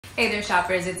Hey there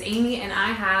shoppers, it's Amy and I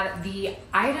have the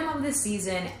item of the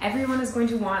season. Everyone is going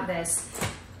to want this.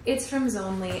 It's from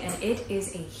Zonli and it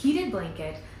is a heated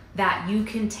blanket that you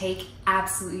can take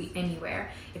absolutely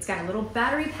anywhere. It's got a little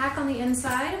battery pack on the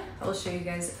inside. I'll show you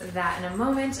guys that in a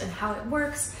moment and how it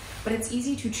works, but it's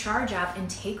easy to charge up and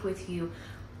take with you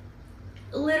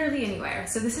literally anywhere.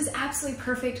 So this is absolutely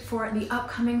perfect for the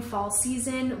upcoming fall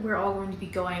season. We're all going to be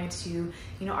going to,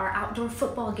 our outdoor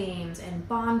football games and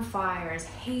bonfires,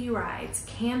 hay rides,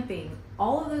 camping.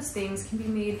 All of those things can be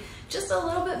made just a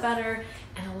little bit better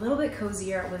and a little bit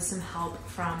cozier with some help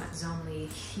from Zonli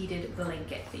heated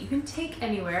blanket that you can take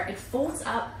anywhere. It folds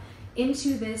up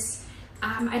into this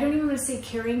I don't even want to say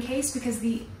carrying case because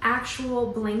the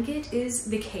actual blanket is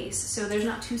the case. So there's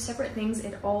not two separate things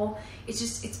at all.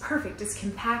 It's perfect. It's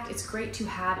compact. It's great to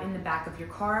have in the back of your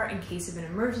car in case of an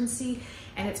emergency,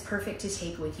 and it's perfect to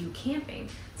take with you camping.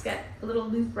 It's got a little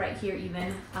loop right here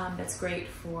even that's great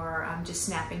for just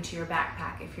snapping to your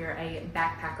backpack if you're a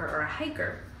backpacker or a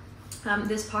hiker.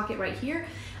 This pocket right here,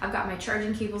 I've got my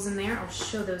charging cables in there. I'll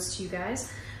show those to you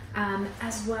guys,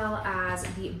 as well as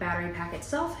the battery pack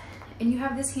itself. And you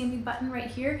have this handy button right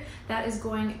here that is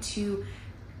going to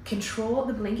control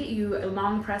the blanket. You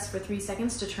long press for 3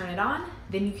 seconds to turn it on.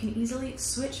 Then you can easily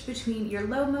switch between your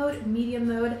low mode, medium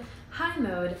mode, high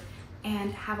mode,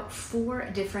 and have 4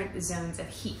 different zones of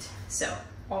heat. So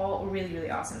all really,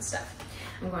 really awesome stuff.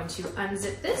 I'm going to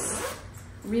unzip this,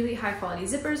 really high quality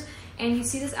zippers. And you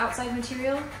see this outside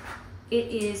material? It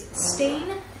is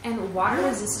stain and water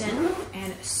resistant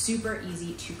and super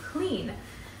easy to clean.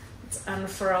 Let's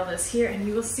unfurl this here and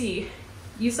you will see.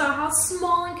 You saw how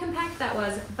small and compact that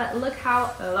was, but look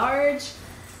how large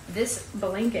this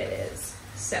blanket is.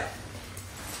 So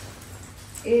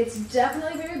it's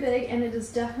definitely very big, and it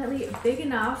is definitely big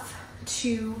enough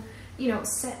to,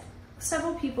 set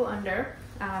several people under.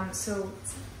 So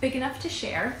it's big enough to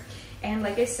share. And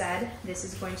like I said, this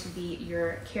is going to be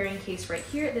your carrying case right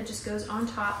here that just goes on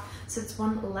top. So it's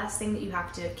one less thing that you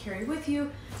have to carry with you.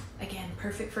 Again,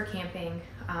 perfect for camping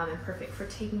and perfect for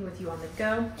taking with you on the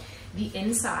go. The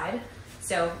inside,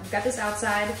 so we've got this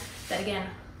outside that again,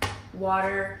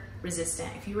 water resistant.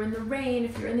 If you were in the rain,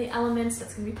 if you're in the elements,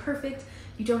 that's gonna be perfect.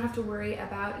 You don't have to worry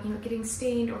about getting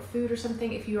stained or food or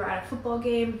something. If you are at a football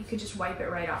game, you could just wipe it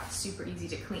right off. Super easy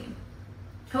to clean.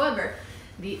 However,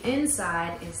 the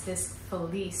inside is this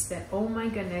fleece that, oh my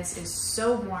goodness, is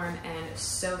so warm and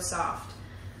so soft.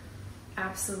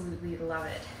 Absolutely love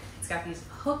it. It's got these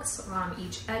hooks on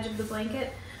each edge of the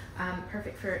blanket,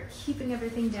 perfect for keeping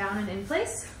everything down and in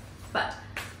place. But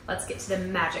let's get to the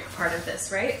magic part of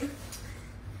this, right? We've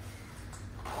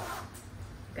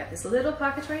got this little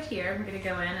pocket right here. We're gonna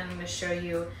go in and I'm gonna show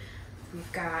you,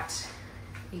 we've got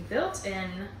a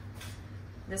built-in,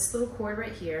 this little cord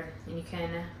right here, and you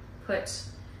can put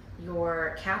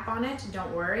your cap on it.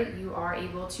 Don't worry, you are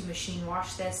able to machine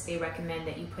wash this. They recommend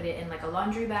that you put it in like a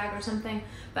laundry bag or something,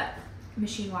 but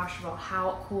machine washable,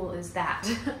 how cool is that?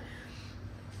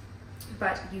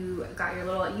 But you got your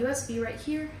little USB right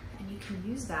here, and you can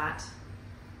use that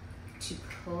to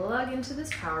plug into this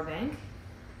power bank,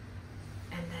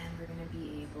 and then we're gonna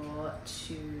be able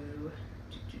to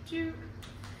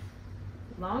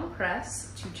long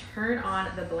press to turn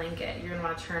on the blanket. You're gonna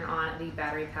wanna turn on the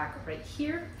battery pack right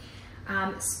here.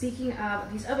 Speaking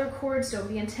of these other cords, don't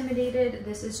be intimidated.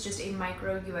 This is just a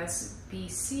micro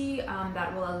USB-C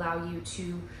that will allow you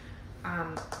to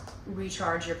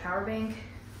recharge your power bank.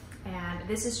 And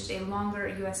this is just a longer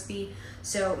USB,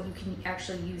 so you can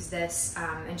actually use this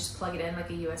and just plug it in like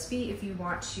a USB. If you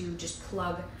want to just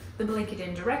plug the blanket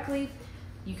in directly,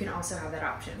 you can also have that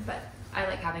option, but I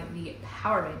like having the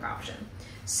power bank option.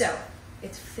 So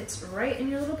it fits right in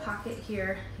your little pocket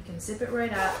here. You can zip it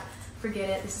right up. Forget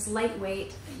it, this is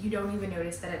lightweight. You don't even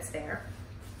notice that it's there.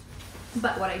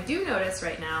 But what I do notice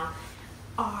right now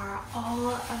are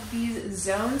all of these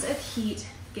zones of heat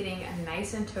getting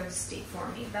nice and toasty for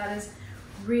me. That is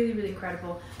really, really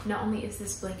incredible. Not only is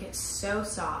this blanket so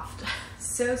soft,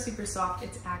 so super soft,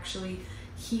 it's actually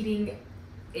heating,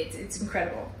 it's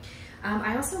incredible.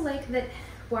 I also like that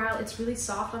while it's really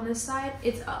soft on this side,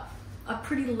 it's a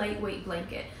pretty lightweight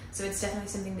blanket. So it's definitely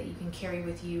something that you can carry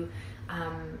with you,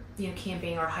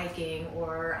 camping or hiking,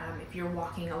 or if you're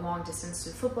walking a long distance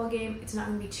to a football game. It's not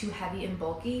going to be too heavy and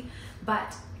bulky,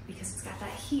 but because it's got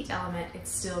that heat element, it's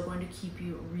still going to keep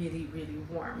you really, really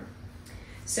warm.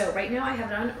 So right now I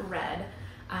have it on red.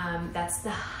 That's the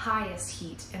highest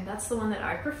heat, and that's the one that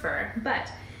I prefer.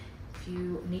 But if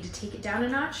you need to take it down a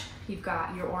notch, you've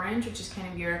got your orange, which is kind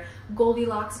of your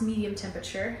Goldilocks medium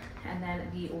temperature, and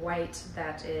then the white,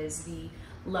 that is the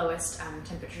lowest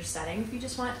temperature setting. If you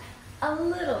just want a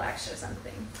little extra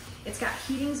something. It's got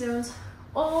heating zones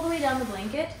all the way down the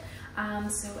blanket,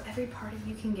 so every part of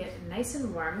you can get nice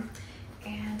and warm,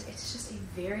 and it's just a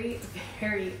very,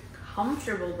 very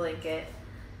comfortable blanket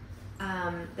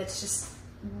that's just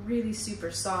really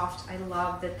super soft. I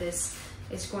love that this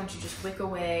is going to just wick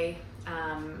away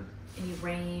any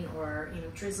rain or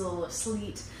drizzle,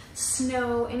 sleet,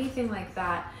 snow, anything like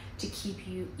that, to keep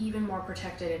you even more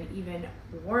protected and even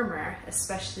warmer,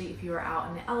 especially if you are out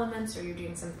in the elements or you're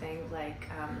doing something like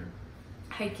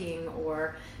hiking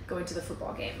or going to the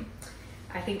football game.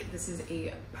 I think this is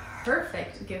a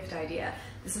perfect gift idea.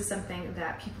 This is something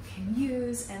that people can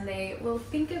use, and they will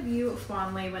think of you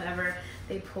fondly whenever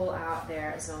they pull out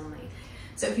their Zonli.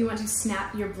 So if you want to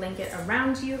snap your blanket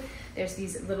around you, there's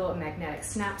these little magnetic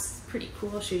snaps. Pretty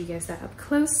cool. I'll show you guys that up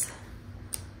close.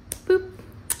 Boop.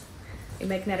 A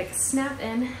magnetic snap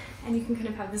in, and you can kind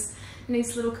of have this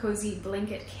nice little cozy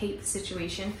blanket cape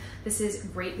situation. This is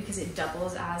great because it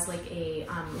doubles as like a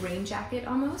rain jacket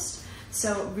almost.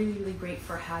 So really, really great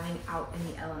for having out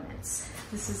in the elements.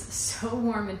 This is so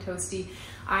warm and toasty.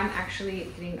 I'm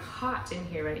actually getting hot in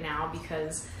here right now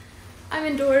because I'm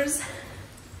indoors.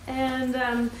 And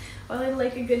while I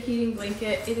like a good heating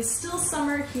blanket, it is still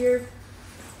summer here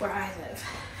where I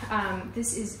live.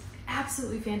 This is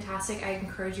absolutely fantastic. I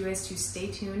encourage you guys to stay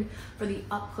tuned for the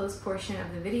up close portion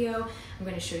of the video. I'm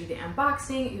going to show you the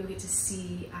unboxing. You'll get to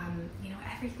see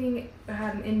everything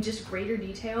in just greater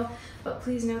detail, but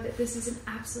please know that this is an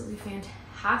absolutely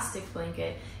fantastic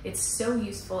blanket. It's so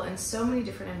useful in so many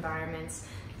different environments,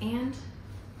 and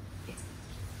it's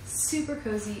super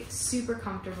cozy, super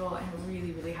comfortable, and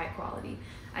really, really high quality.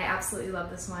 I absolutely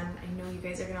love this one. I know you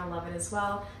guys are gonna love it as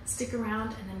well. Stick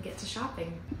around and then get to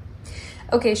shopping.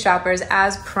 Okay, shoppers,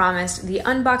 as promised, the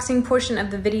unboxing portion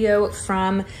of the video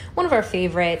from one of our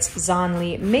favorites,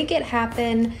 Zonli. Make it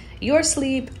happen. Your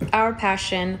sleep, our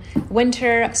passion,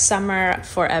 winter, summer,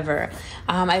 forever.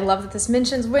 I love that this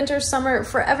mentions winter, summer,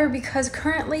 forever, because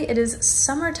currently it is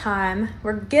summertime.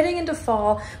 We're getting into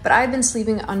fall, but I've been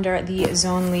sleeping under the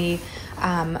Zonli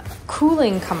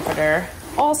cooling comforter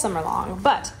all summer long.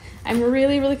 But I'm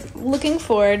really, really looking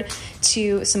forward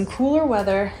to some cooler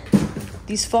weather.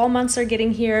 These fall months are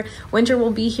getting here. Winter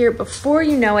will be here before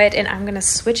you know it, and I'm gonna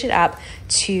switch it up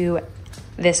to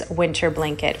this winter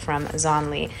blanket from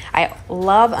Zonli. I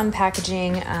love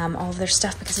unpackaging all of their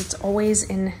stuff because it's always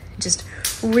in just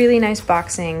really nice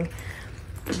boxing.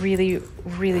 Really,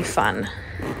 really fun.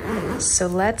 So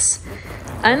let's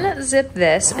unzip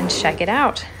this and check it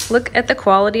out. Look at the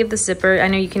quality of the zipper. I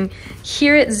know you can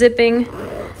hear it zipping.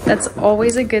 That's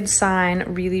always a good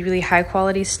sign. Really, really high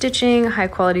quality stitching, high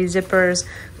quality zippers,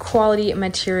 quality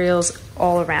materials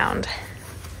all around.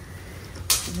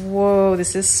 Whoa,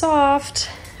 this is soft.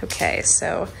 Okay,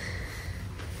 so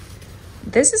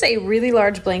this is a really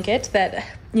large blanket that,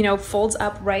 folds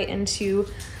up right into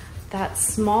that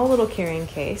small little carrying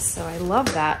case. So I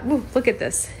love that. Ooh, look at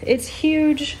this. It's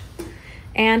huge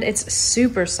and it's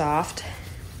super soft.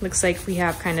 Looks like we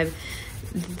have kind of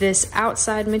this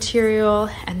outside material,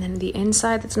 and then the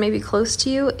inside that's maybe close to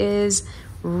you is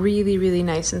really, really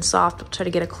nice and soft. I'll try to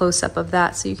get a close-up of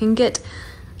that so you can get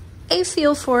a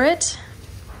feel for it.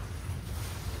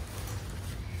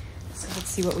 So let's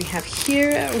see what we have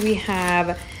here. We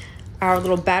have our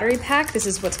little battery pack. This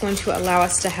is what's going to allow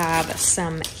us to have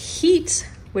some heat,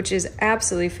 which is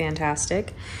absolutely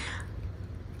fantastic.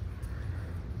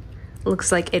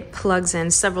 Looks like it plugs in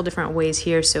several different ways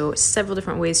here, so several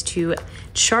different ways to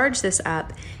charge this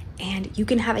up, and you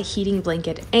can have a heating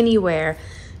blanket anywhere,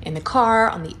 in the car,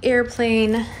 on the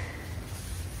airplane,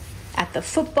 at the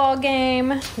football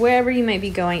game, wherever you might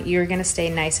be going. You're gonna stay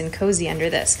nice and cozy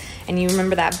under this. And you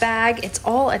remember that bag, it's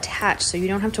all attached, so you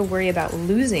don't have to worry about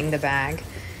losing the bag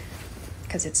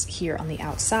because it's here on the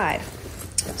outside.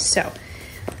 So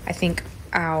I think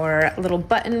our little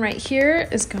button right here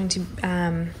is going to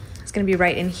be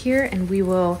right in here, and we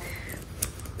will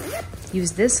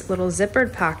use this little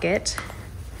zippered pocket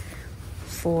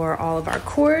for all of our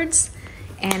cords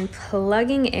and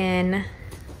plugging in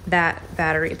that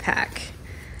battery pack.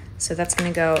 So that's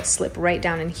gonna go slip right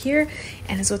down in here,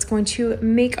 and is what's going to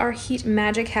make our heat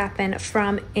magic happen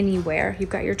from anywhere. You've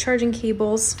got your charging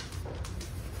cables,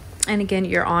 and again,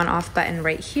 your on-off button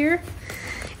right here.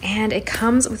 And it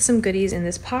comes with some goodies in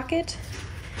this pocket.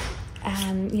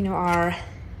 Our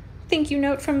thank you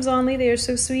note from Zonli, they are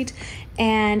so sweet.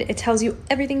 And it tells you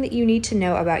everything that you need to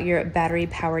know about your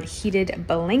battery-powered heated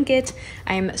blanket.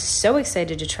 I am so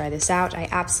excited to try this out. I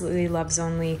absolutely love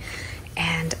Zonli,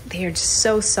 and they are just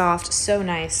so soft, so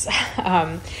nice.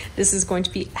 This is going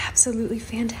to be absolutely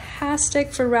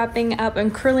fantastic for wrapping up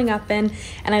and curling up in,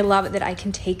 and I love it that I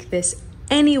can take this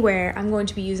anywhere. I'm going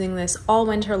to be using this all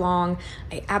winter long.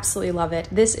 I absolutely love it.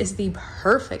 This is the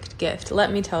perfect gift,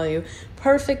 let me tell you.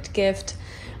 Perfect gift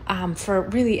for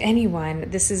really anyone.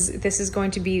 This is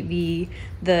going to be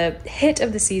the hit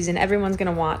of the season. Everyone's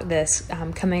going to want this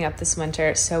coming up this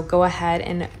winter. So go ahead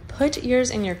and put yours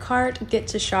in your cart, get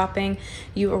to shopping.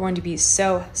 You are going to be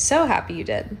so happy you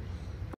did.